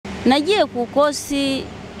nagiye ku kosi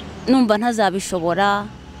numva ntazabishobora,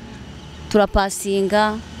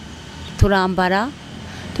 turapasinga turambara,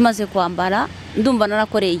 tumaze kwambara ndumva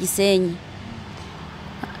narakoreye Igisenyi,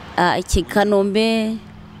 Kanombe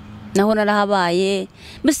naho narahabaye,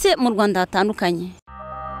 mbese mu Rwanda hatandukanye.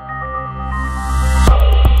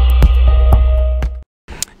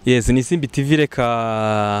 Yes, ni Simbi TV,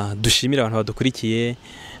 reka dushimira abantu badukurikiye,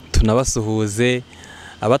 tunabasuhuze.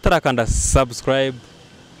 Abatarakanda subscribe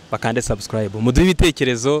bakande subscribe, muduhe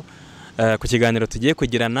ibitekerezo ku kiganiro tugiye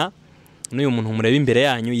kugirana n'uyu muntu mureba imbere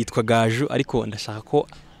yanyu. Yitwa Gaju, ariko ndashaka ko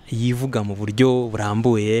yivuga mu buryo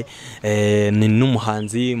burambuye. Ni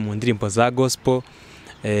n'umuhanzi mu ndirimbo za gospel,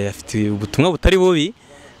 afite ubutumwa butari bubi.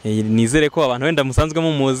 Nizere ko abantu wenda musanzwe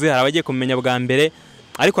mumuzi, hari abagiye kumenya bwa mbere,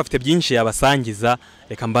 ariko afite byinshi yabasangiza.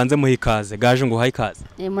 Reka mbanze muhe ikaze. Gaju, ngo uhaye ikaze.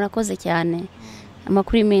 Murakoze cyane.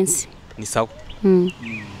 Amakuru y'iminsi ni sawa.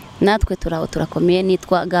 Natwe turakomeye.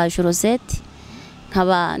 Nitwa Gaju Rosette,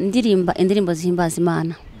 nkaba ndirimba indirimbo zihimbaza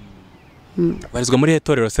Imana. Barizwa muri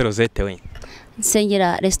Itorero se Rosette we?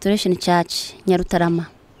 Nsengera Restoration Church Nyarutarama.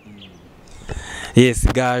 Yes,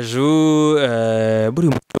 Gaju, buri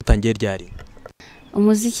utangiye ryari?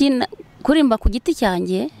 Umuziki kurimba ku giti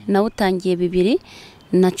cyanjye nawutangiye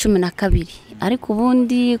 2012, ariko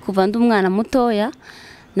ubundi kuva ndi umwana mutoya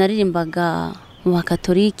naririmbaga mu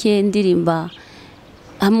bakatolike, ndirimba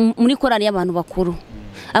muri korali y'abantu bakuru,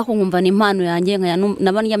 ariko nkumva ni impano yanjye,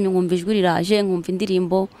 nabandyamye nkumva ijwi riraje, nkumva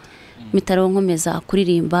indirimbo mitaro nkomeza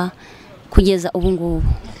kuririmba kugeza ubu ngubu.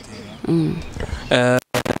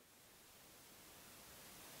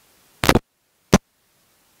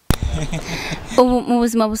 Ubu mu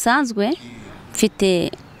buzima busanzwe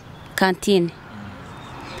mfite kantine,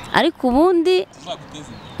 ariko ubundi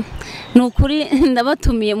nukuri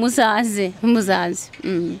ndabatumiye muzaze.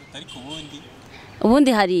 Ariko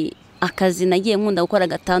ubundi hari akazi nagiye nkunda gukora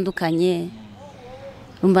gatandukanye,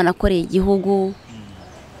 umva nakoreye igihugu,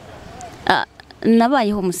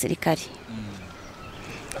 nabayeho umusirikare,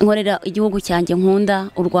 nkorera igihugu cyanjye nkunda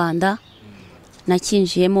u Rwanda,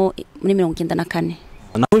 nakinjiyemo muri 1994.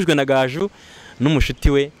 Nahujwe na Gaju n'umushuti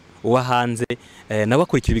we uwa hanze,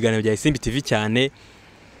 nabakurikira ibiganiro bya Simbi TV cyane.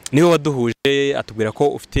 Niwe waduhuje, atubwira ko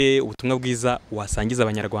ufite ubutumwa bwiza wasangiza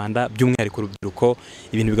Abanyarwanda, by'umwihariko urubyiruko,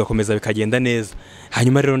 ibintu bigakomeza bikagenda neza.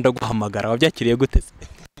 Hanyuma rero ndaguhamagara, wabyakiriye gute?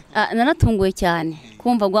 Nanatunguye cyane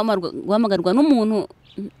kumva guhamagarwa n'umuntu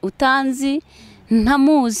utanzi,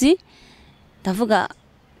 ntamuzi. Ndavuga,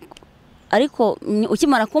 ariko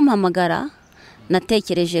ukimara kumpamagara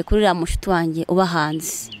natekereje kuri ra mushuti wanjye uba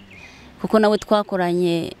hanze, kuko nawe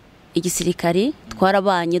twakoranye igisirikare,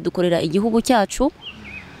 twarabanye dukorera igihugu cyacu.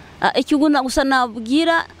 Ikiguna gusa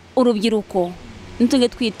nabwira urubyiruko ntunge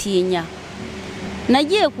twitinya.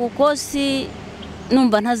 Nagiye ku kosi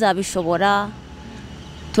numva ntazabishobora,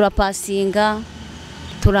 turapasinga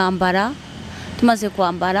turambara, tumaze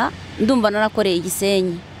kwambara ndumva narakoreye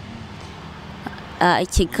Igisenyi,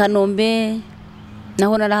 Kanombe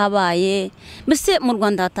naho narahabaye, mbese mu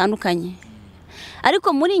Rwanda hatandukanye.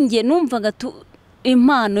 Ariko muri nge numvaga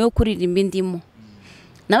impano yo kuririmba indimo,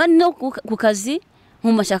 nabandi no ku kazi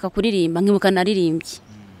nkumva shaka kuririmba, nkibuka naririmbye.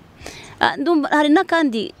 Hari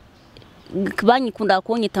nakandi banyikunda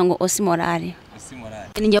kunyita ngo osimorale,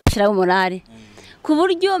 ninjye bashiraho morale, ku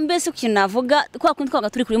buryo mbese ku navuga kwa kundi twaga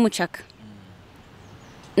turi kuri mucaka,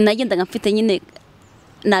 nagendaga mfite nyine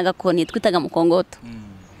nagakoni twitaga mukongoto,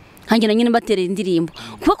 hangena nyine batera indirimbo,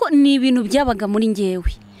 kuko ni ibintu byabaga muri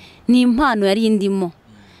ngewe, ni impano yari indimo.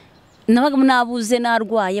 Nabaga nabuze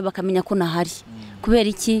narwaye bakamenya ko nahari, kubera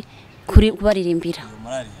iki? Kuri kubaririmbira.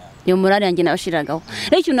 Yo morale yanjye nabashiragaho.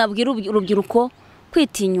 Rero nabwira urubyiruko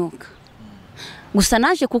kwitinyuka. Gusa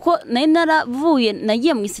naje kuko nari naravuye,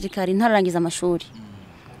 nagiye mu gisirikare ntararangiza amashuri,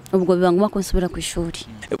 ubwo biba ngoma ko nsubira ku ishuri.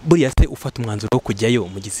 Buriya se ufata umwanzuro wo kujyayo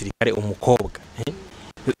mu gisirikare umukobwa,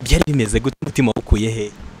 byari bimeze gute? Umutima ukuye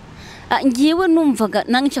he? Ngiyewe numvaga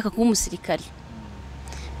nange nshaka kuba umusirikare,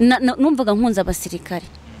 numvaga nkunze abasirikare.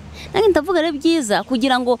 Nange ndavuga rero byiza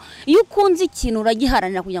kugira ngo iyo ukunze ikintu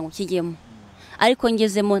uragiharanira kugira ngo kijyemo. Ariko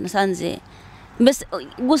ngezemo nasanze mbese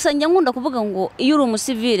gusa njya nkunda kuvuga ngo iyo uri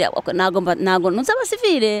umusivile nago nunze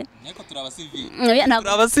abasivile. Niko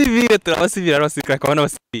turabasivile abasirikare kabona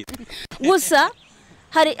abasivile. Gusa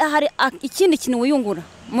hari ikindi kintu wiyungura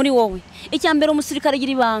muri wowe. Icyambere umusirikare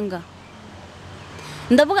gira ibanga.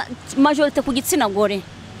 Ndavuga majorite ku gitsina gore.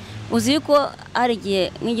 Uzi ko ari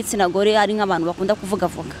giye nk'igitsina gore ari nk'abantu bakunda kuvuga.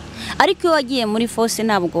 Ariko iyo wagiye muri force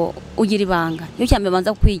ntabwo ugira ibanga. Iyo cyambere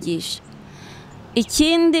banza kwigisha.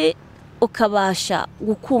 Ikindi ukabasha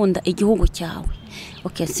gukunda igihugu cyawe.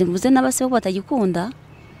 Okay, simvuze n'abase bo batagikunda,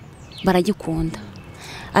 baragikunda.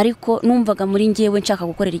 ariko numvaga muri njyewe nshaka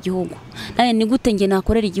gukorera igihugu. Naye ni gute nge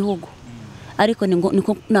nakorera igihugu, ariko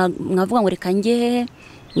niko mwavuga ngo reka njye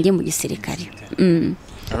mu gisirikare.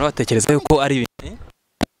 Rero batekereza yuko ari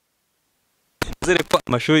zere ko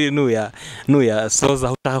amashuri nuya soza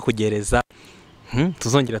aho ushaka kugereza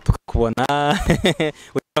tuzongera tukakubona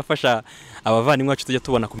urafasha abavandimwe bacu tujya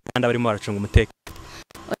tubona ku mihanda barimo baracunga umutekano.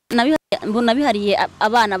 Nabihariye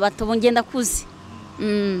abana bato ngenda kuzi.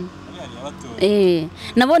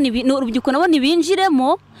 Nabona urubyiruko nabona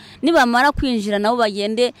binjiremo, nibamara kwinjira nabo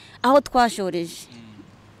bagende aho twashoreje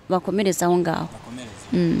bakomereza aho ngaho.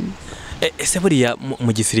 Ese buriya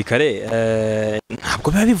mu gisirikare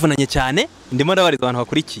ntabwo biba bivunanye cyane? Ndimo ndabariza abantu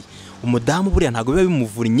bakurikiye, umudamu buriya ntabwo biba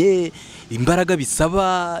bimuvunye, imbaraga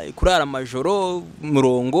bisaba kurara amajoro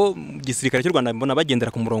murongo. Gisirikare cy'u Rwanda mbona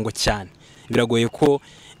bagendera ku murongo cyane, biragoye ko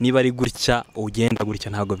niba ari gutya ugenda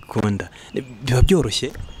gutya ntabwo bikunda. Biba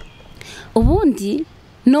byoroshye ubundi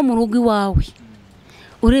no mu rugo iwawe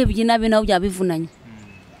urebye nabi nawe byabivunanye.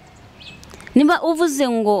 Niba uvuze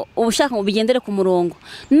ngo ubushaka ngo bigendere ku murongo,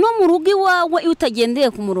 no mu rugo iwawe iyo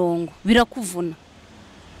utagendeye ku murongo birakuvuna.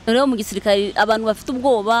 Rero mu gisirikare abantu bafite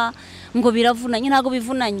ubwoba ngo biravunanye, ntago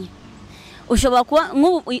bivunanye. Ushobora kuba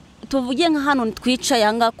tuvuge nka hano twicaye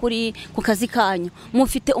anga kuri ku kazi kanyu,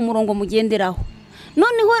 mufite umurongo mugenderaho.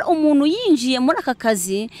 Noneho umuntu yinjiye muri aka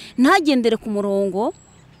kazi ntagendere ku murongo,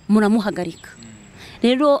 muramuhagarika.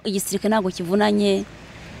 Rero igisirikare ntago kivunanye,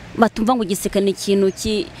 batumva ngo igisirikare ni ikintu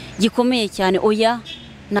gikomeye cyane. Oya,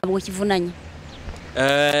 ntabwo kivunanye.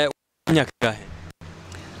 Imyaka gahe?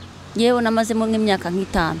 Yewe namaze mu nk'imyaka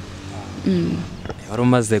nk'itanu. Wari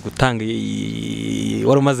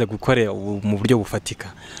umaze gukorera mu buryo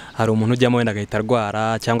bufatika. Hari umuntu ujyamo wenda agahita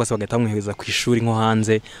arwara cyangwa se bagahita bamwohereza ku ishuri nko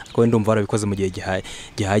hanze, ariko wenda umva warabikoze mu gihe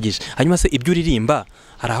gihagije. Hanyuma se ibyo uririmba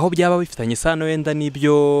hari aho byaba bifitanye isano wenda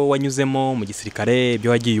n'ibyo wanyuzemo mu gisirikare,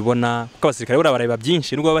 ibyo wagiye ubona? Kuko abasirikare buriya bareba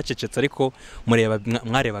byinshi nubwo bacecetse, ariko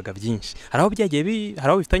mwarebaga byinshi. Hari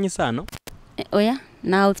aho bifitanye isano? Oya,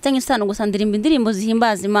 nawe ufitanye isano, gusa ndirimba indirimbo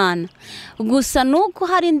zihimbaza Imana. Gusa nuko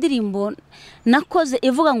hari indirimbo nakoze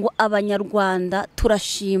ivuga ngo Abanyarwanda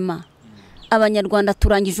turashima, Abanyarwanda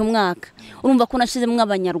turangije umwaka. Urumva ko nashizemo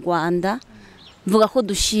Abanyarwanda, mvuga ko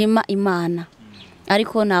dushima Imana,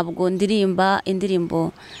 ariko ntabwo ndirimba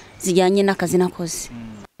indirimbo zijyanye n'akazi nakoze.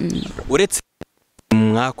 Uretse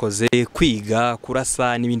mwakoze kwiga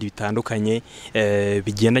kurasa n'ibindi bitandukanye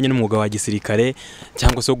bigendanye n'umwuga wa gisirikare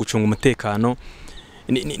cyangwa se wo gucunga umutekano,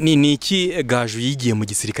 ni iki Gaju yigiye mu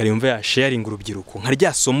gisirikare yumva ya sharing urubyiruko nka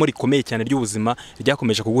rya somo rikomeye cyane ry'ubuzima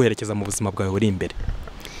ryakomeje kuguherekeza mu buzima bwawe buri imbere?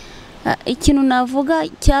 Ikintu navuga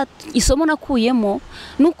isomo nakuyemo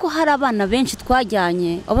nuko hari abana benshi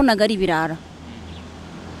twajyanye wabonaga ari birara,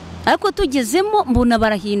 ariko tugezemo mbona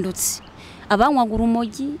barahindutse. Abanywaga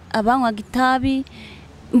urumogi, abanywaga itabi,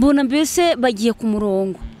 mbona mbese bagiye ku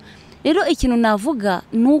murongo. Rero ikintu navuga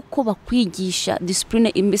nuko bakwigisha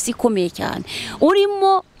discipline imbese ikomeye cyane.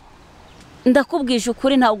 Urimo ndakubwije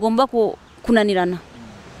ukuri nta ugomba kunanirana,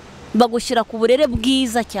 bagushyira ku burere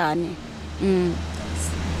bwiza cyane.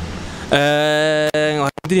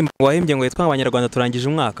 Indirimbo wahimbye ngo yitwa Abanyarwanda turangije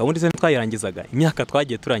umwaka, ubundi se twayirangizaga imyaka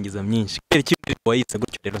twagiye turangiza myinshi. Iki wayitse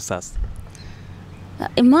gutyo rero sasa?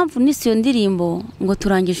 Impamvu nisiyo ndirimbo ngo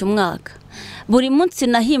turangije umwaka, buri munsi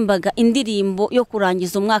nahimbaga indirimbo yo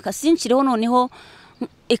kurangiza umwaka. Sinshyireho noneho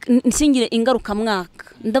nsingire ingaruka mwaka.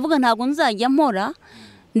 Ndavuga ntabwo nzajya mpora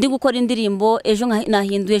ndi gukora indirimbo ejo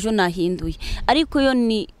nahinduye, ariko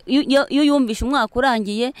yo yumvisha umwaka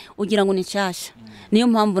urangiye ugira ngo ni nshyashya. Niyo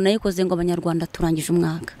mpamvu nayikoze ngo Abanyarwanda turangije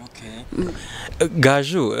umwaka.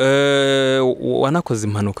 Gaju, wanakoze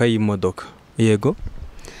impanuka y'imodoka? Yego.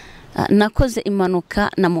 Nakoze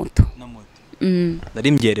impanuka na moto.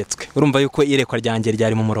 Nari mbyeretswe. Urumva yuko irekwa ryanjye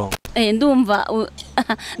ryari mu murongo? Ndumva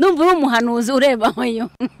uri umuhanuzi ureba ayo.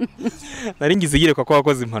 Nari ngize iyerekwa ko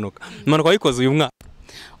wakoze impanuka. Impanuka wayikoze uyu mwaka?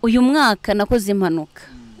 Uyu mwaka nakoze impanuka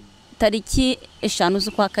tariki 5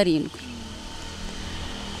 z'ukwa karindwi.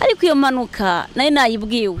 Ariko iyo mpanuka nari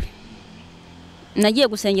nayibwiwe. Nagiye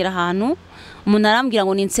gusengera ahantu, umuntu arambwira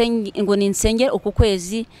ngo ninsengere uku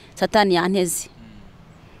kwezi Satani yanteze.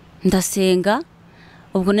 Ndasenga,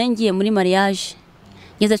 ubwo ngiye muri mariage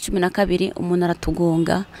ngeze 12 umuntu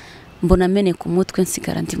aratugonga, mbona mene ku mutwe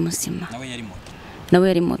nsigara ndi muzima. Nawe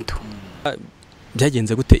yari moto.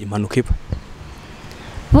 Byagenze gute impanuka iba?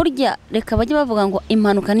 Burya reka bajye bavuga ngo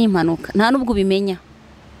impanuka ni impanuka, nta nubwo bimenya.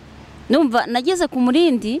 Numva nageze ku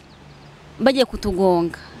murindi bagiye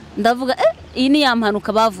kutugonga, ndavuga iyi ni ya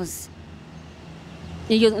mpanuka bavuze.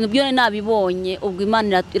 Nibyo nabibonye, ubwo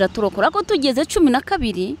Imana iraturokora. Ariko tugeze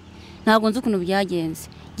 12 ntabwo nzi ukuntu byagenze.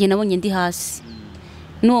 Ngiye nabonye ndi hasi,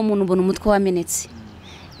 n'uwo muntu mbona umutwe wamenetse.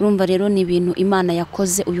 urumva rero ni ibintu Imana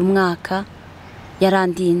yakoze uyu mwaka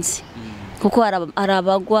yarandinze kuko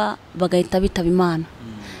arabagwa bagahita bitaba Imana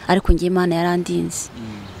ariko ngiye Imana yarandinze.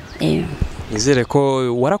 Nizere ko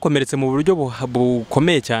warakomeretse mu buryo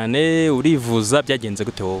bukomeye cyane, urivuza byagenze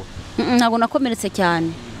gute wowe? Ntabwo nakomeretse cyane,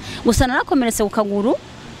 gusa narakomeretse ku kaguru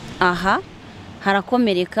aha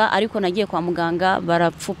harakomereka, ariko nagiye kwa muganga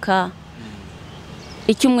barapfuka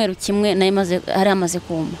icyumweru kimwe hari amaze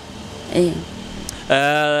kuma.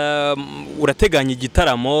 Urateganya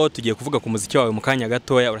igitaramo, tugiye kuvuga ku muziki wawe mu kanya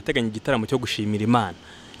gatoya, urateganya igitaramo cyo gushimira Imana,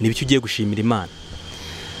 n'ibiki ugiye gushimira Imana?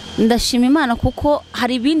 Ndashima Imana kuko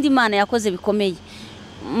hari ibindi Imana yakoze bikomeye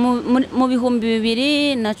mu bihumbi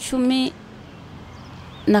 2017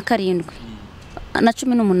 na 18 na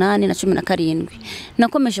 17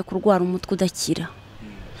 nakomeje kurwara umutwe udakira,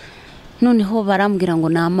 noneho barambwira ngo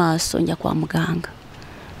n'amaso njya kwa muganga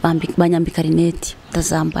banyambika rineti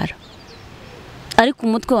ndazambara, ariko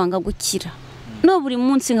umutwe wanga gukira. No buri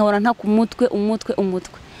munsi nkabona nta ku umutwe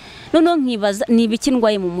noneho nkibaza nibiki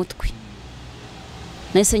ndwaye mu mutwe.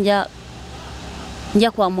 Nahise njya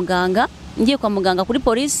kwa muganga, ngiye kwa muganga kuri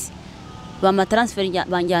polisi bamatransfer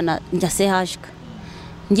banjyana njya CHK.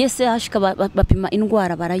 Ngiye CHK bapima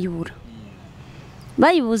indwara barayibura,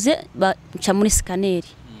 bayibuze baca muri scanner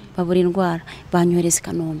babura indwara, banyohereza i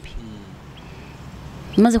Kanombe.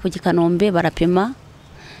 Maze ku Kanombe barapima,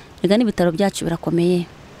 rega n'ibitaro byacu birakomeye,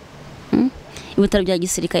 ibitaro bya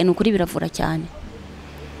gisirikare n'ukuri biravura cyane.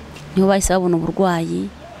 Niho bahise babona uburwayi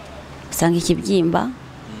usanga ikibyimba,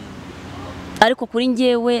 ariko kuri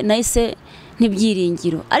njyewe nahise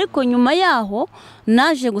ntibyiringiro. Ariko nyuma yaho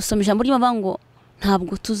naje gusoma ijambo ry'Imana ngo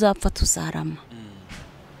ntabwo tuzapfa tuzarama,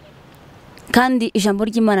 kandi ijambo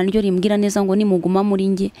ry'Imana niryo rimbwira neza ngo nimuguma muri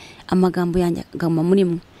nge amagambo yanjye agama muri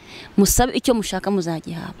mwe, musabe icyo mushaka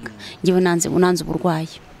muzagihabwa. Ngiwe nanze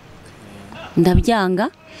uburwayi ndabyanga,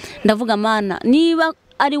 ndavuga Mana niba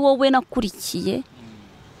ari wowe nakurikiye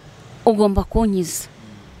ugomba kunkiza.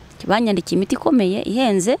 Banyandikiye imiti ikomeye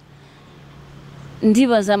ihenze,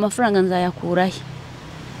 ndibaza amafaranga nzayakurahe,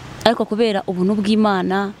 ariko kubera ubuntu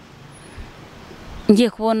bw'Imana ngiye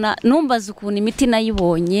kubona numbaza ukuntu imiti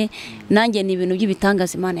nayibonye, nanjye ni ibintu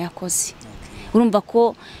by'ibitangaza Imana yakoze. Urumva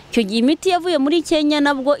ko icyo gihe imiti yavuye muri Kenya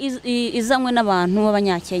nabwo izanywe n'abantu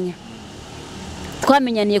b'Abanyakenya,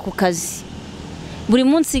 twamenyaniye ku kazi. Buri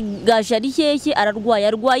munsi Gaju ari hehe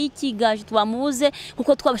ararwaye iki Gaju twamubuze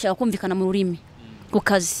kuko twabashaka kumvikana mu rurimi ku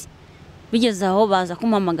kazi. Bigeze aho baza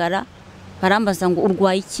kumpamagara barambaza ngo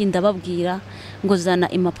urwaye iki, ndababwira ngo zana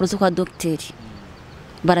impapuro zo kwa dogiteri,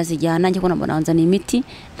 barazijyana njye ko nabona banzana imiti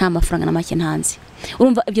nta mafaranga na make ntanze.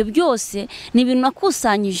 Urumva ibyo byose ni ibintu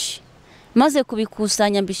nakusanyije, maze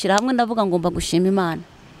kubikusanya mbishira hamwe ndavuga ngomba gushima Imana.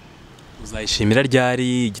 Uzayishimira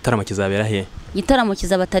ryari? Igitaramo kizabera he? Igitaramo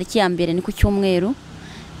kizaba tariki ya 2 ni ku cyumweru,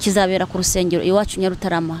 kizabera ku rusengero iwacu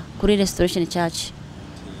Nyarutarama kuri Restoration Church.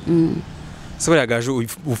 Sobora Gaju,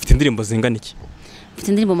 ufite indirimbo zingana iki?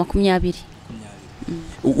 Ufite indirimbo 20.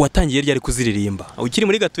 Watangiye ryari kuziririmba? Ukiri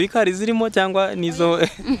muri Gatolika hari zirimo cyangwa nizo?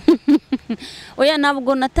 Oya,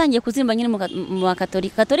 nabwo natangiye kuzirimba nyine mu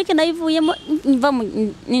Katolika. Katolika nayivuyemo mva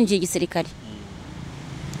ninjiye gisirikare.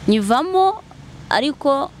 Nyivamo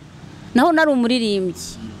ariko naho nari umuririmbyi,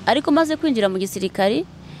 ariko maze kwinjira mu gisirikare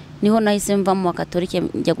niho nahise mva mu Katolika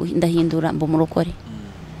njya ndahindura mbo murokore.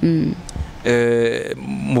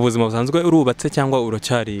 Mu buzima busanzwe urubatse cyangwa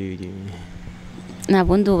uracyari?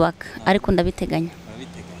 Ntabwo ndubaka ariko ndabiteganya.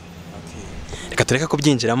 Reka tureka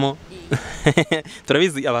kubyinjiramo,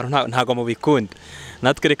 turabizi abantu ntago mu bikunda.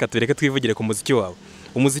 Natwe reka tureke twivugire ku muziki wawe.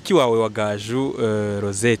 Umuziki wawe wa Gaju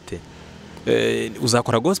Rosette,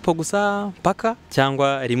 uzakora gospel gusa paka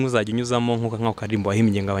cyangwa rimwe uzajya unyuzamo nk'uko karimbo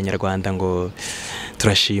wahimbye ngo Abanyarwanda ngo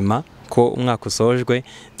turashima ko umwaka usojwe,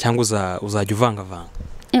 cyangwa uzajya uvanga?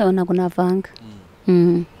 Ntabwo navanga.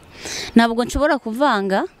 Ntabwo nshobora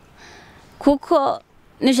kuvanga kuko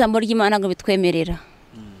n'ijambo ry'Imana ngo bitwemerera.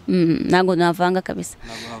 Ntabwo navanga kabisa.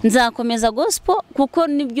 Nzakomeza gospel kuko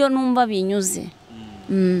nibyo numva binyuze.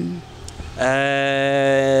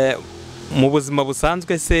 Mu buzima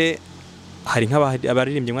busanzwe se hari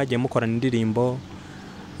nk'abaririmbyi mwagiye mukorana indirimbo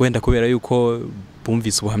wenda kubera yuko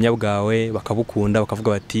bumvise ubuhamya bwawe bakabukunda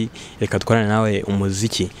bakavuga bati reka dukorane nawe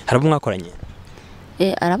umuziki? Hari abo mwakoranye?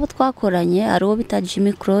 Arabo twakoranye, hari uwo bita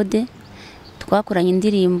Jimmy Claude twakoranye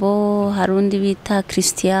indirimbo, hari undi bita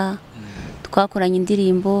Christian twakoranye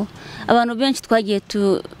indirimbo, abantu benshi twagiye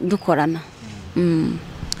dukorana.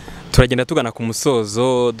 Turagenda tugana ku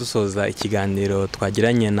musozo, dusoza ikiganiro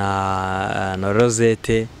twagiranye na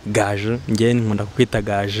Rosette Gaju, nge nkunda kukwita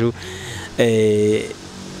Gaju.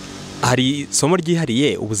 Hari somo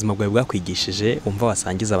ryihariye ubuzima bwawe bwakwigishije umva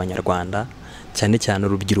wasangiza Abanyarwanda cyane cyane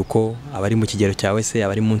urubyiruko, abari mu kigero cyawe se,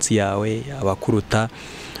 abari munsi yawe, abakuruta,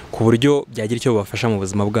 ku buryo byagira icyo bibafasha mu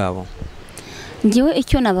buzima bwabo? Ngewe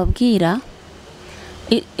icyo nababwira,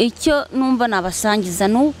 icyo numva nabasangiza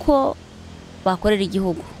nuko bakorera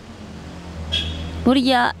igihugu.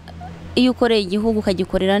 Burya iyo ukoreye igihugu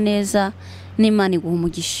ukagikorera neza, n'Imana iguha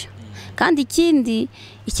umugisha. Kandi ikindi,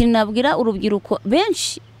 ikintu nabwira urubyiruko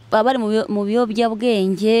benshi baba bari mu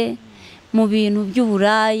biyobyabwenge, mu bintu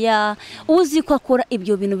by'uburaya, uzi ko akora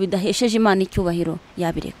ibyo bintu bidahesheje Imana icyubahiro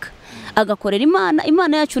yabireka agakorera Imana.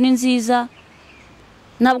 Imana yacu ni nziza.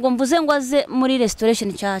 Ntabwo mvuze ngo aze muri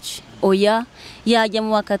restoration church, oya, yajya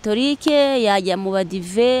mu bakatolike, yajya mu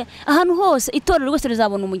badive, ahantu hose itorero rwose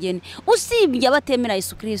rizabona umugeni, usibye abatemera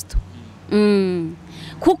Yesu Kristo.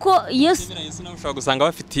 Kuko Yesu nawe ushobora gusanga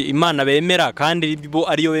bafite Imana bemera, kandi bo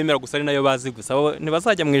ariyo bemera gusa, ari nayo bazi gusa,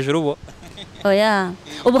 ntibazajya mu ijuru bo. Oya,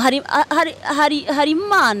 ubu hari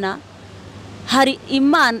Imana, hari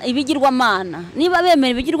Imana ibigirwamana. Niba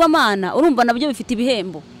bemera ibigirwamana, urumva nabyo bifite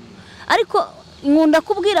ibihembo. Ariko nkunda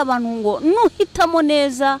kubwira abantu ngo nuhitamo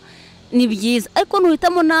neza ni byiza, ariko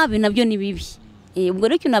nuhitamo nabi nabyo ni bibi. Ubwo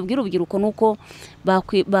rero icyo nabwira urubyiruko nuko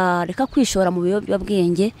bareka kwishora mu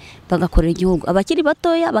biyobyabwenge, bagakorera igihugu. Abakiri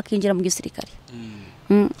batoya bakinjira mu gisirikare.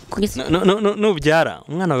 Nubyara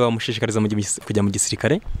umwana wawe bamushishikariza kujya mu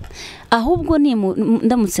gisirikare? Ahubwo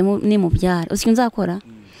ndamutse nimubyara, uzi icyo nzakora?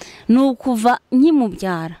 Ni ukuva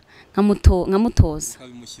nkimubyara nkamutoza,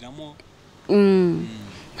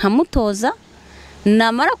 nkamutoza,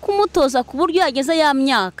 namara kumutoza ku buryo yageze ya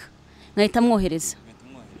myaka nkahita amwohereza.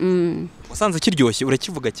 Usanze kiryoshye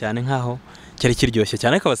urakivuga cyane nkaho cyari kiryoshye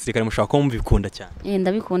cyane, ariko abasirikare mushaka ko mubikunda cyane.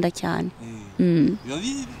 Ndabikunda cyane.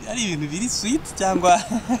 Ari ibintu biri sweet cyangwa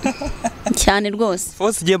cyane rwose.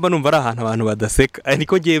 Fose giye mba numva ari ahantu abantu badaseka,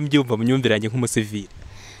 ariko giye mbyumva mu myumvire yanjye nk'umusivili.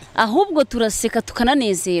 Ahubwo turaseka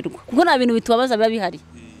tukananezerwa, kuko nta bintu bitubabaza biba bihari.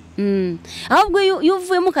 Ahubwo iyo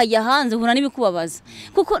uvuyemo ukajya hanze uhura n'ibikubabaza,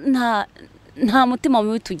 kuko nta mutima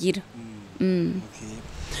mubi tugira.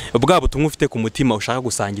 Ubwa butumwa ufite ku mutima ushaka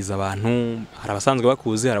gusangiza abantu, hari abasanzwe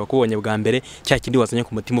bakuzi, hari abakubonye bwa mbere, cya kindi wazanye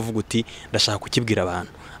ku mutima uvuga uti ndashaka kukibwira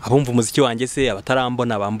abantu, abumva umuziki wanjye se,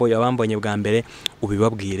 abatarambona, abambonye bwa mbere,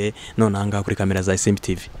 ubibabwire none aha ngaha kuri kamera za Isimbi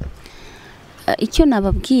TV. Icyo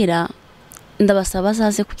nababwira, ndabasaba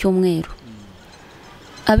bazaze ku cyumweru.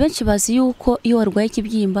 Abenshi bazi yuko iyo warwaye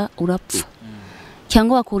ikibyimba urapfa,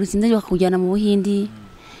 cyangwa bakuriza indege bakakujyana mu Buhindi,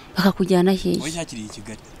 bakakujyana hehe. Wowe cyakiriye i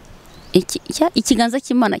Kigali? Ikiganza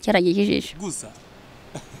cy'Imana cyaragejeje gusa.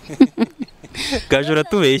 Gaju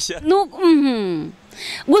uratubeshya.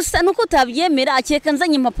 Gusa nuko utabyemera, akeka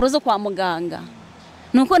nzanye impapuro zo kwa muganga,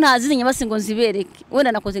 nuko ntazizinye basi ngo nzibereke,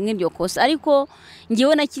 wenda nakoze nk'iryo kosa. Ariko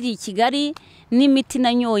ngewe nakiri i Kigali n'imiti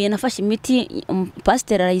nanyoye, nafashe imiti,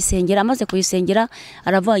 pasiteri arayisengera, amaze kuyisengera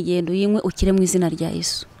aravuga genda uyinywe ukire mu izina rya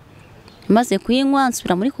Yesu. Maze kuyinywa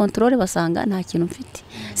nsubira muri controle, basanga nta kintu mfite,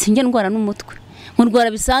 sinjye ndwara n'umutwe,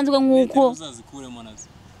 ndwara bisanzwe nk'uko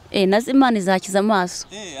nazo Imana izakiza amaso.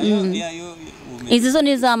 Izi zo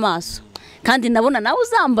ni iz'amaso, kandi nabona nawe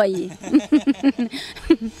uzambaye.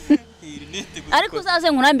 Ariko uzaze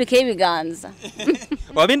nkurambikeho ibiganza.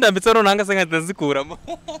 Wabindambitse rero nanga se nkatazikuramo.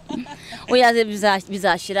 Oyaze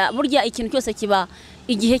bizashira. Burya ikintu cyose kiba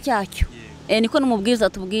igihe cyacyo. Niko n'umubwiza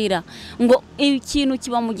tubwira ngo ikintu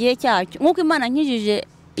kiba mu gihe cyacyo. Nkuko Imana nkijije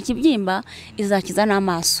ikibyimba, izakiza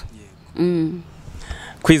n'amaso.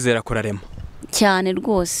 Kwizera kurarema cyane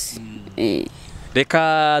rwose.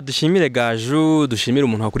 Reka dushimire Gaju, dushimire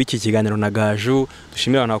umuntu wakuri iki kiganiro na Gaju,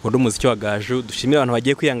 dushimire abantu bakunda umuziki wa Gaju, dushimire abantu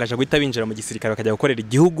bagiye kwiyangaje guhita binjira mu gisirikare bakajya gukorera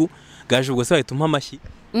igihugu. Gaju ubwo se wahituma amashyi?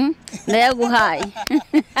 Ndayaguhaye.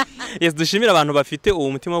 Yes, dushimire abantu bafite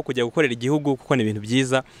uwo mutima wo kujya gukorera igihugu, kuko ni ibintu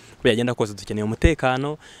byiza. Byagenda kose dukeneye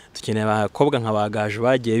umutekano, dukeneye abakobwa nk'aba Gaju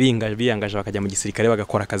bagiye biyangaje bakajya mu gisirikare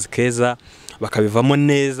bagakora akazi keza, bakabivamo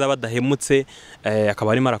neza badahemutse.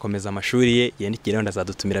 Akaba arimo arakomeza amashuri ye, yendikira rero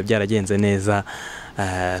ndazadutumira byaragenze neza,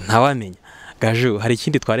 ntawamenya. Gaju, hari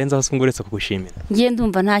ikindi twarenzaho se nguretse kugushimira? Ngiye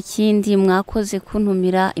ndumva nta kindi, mwakoze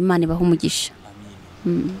kuntumira, Imana ibaha umugisha.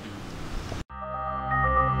 Amen.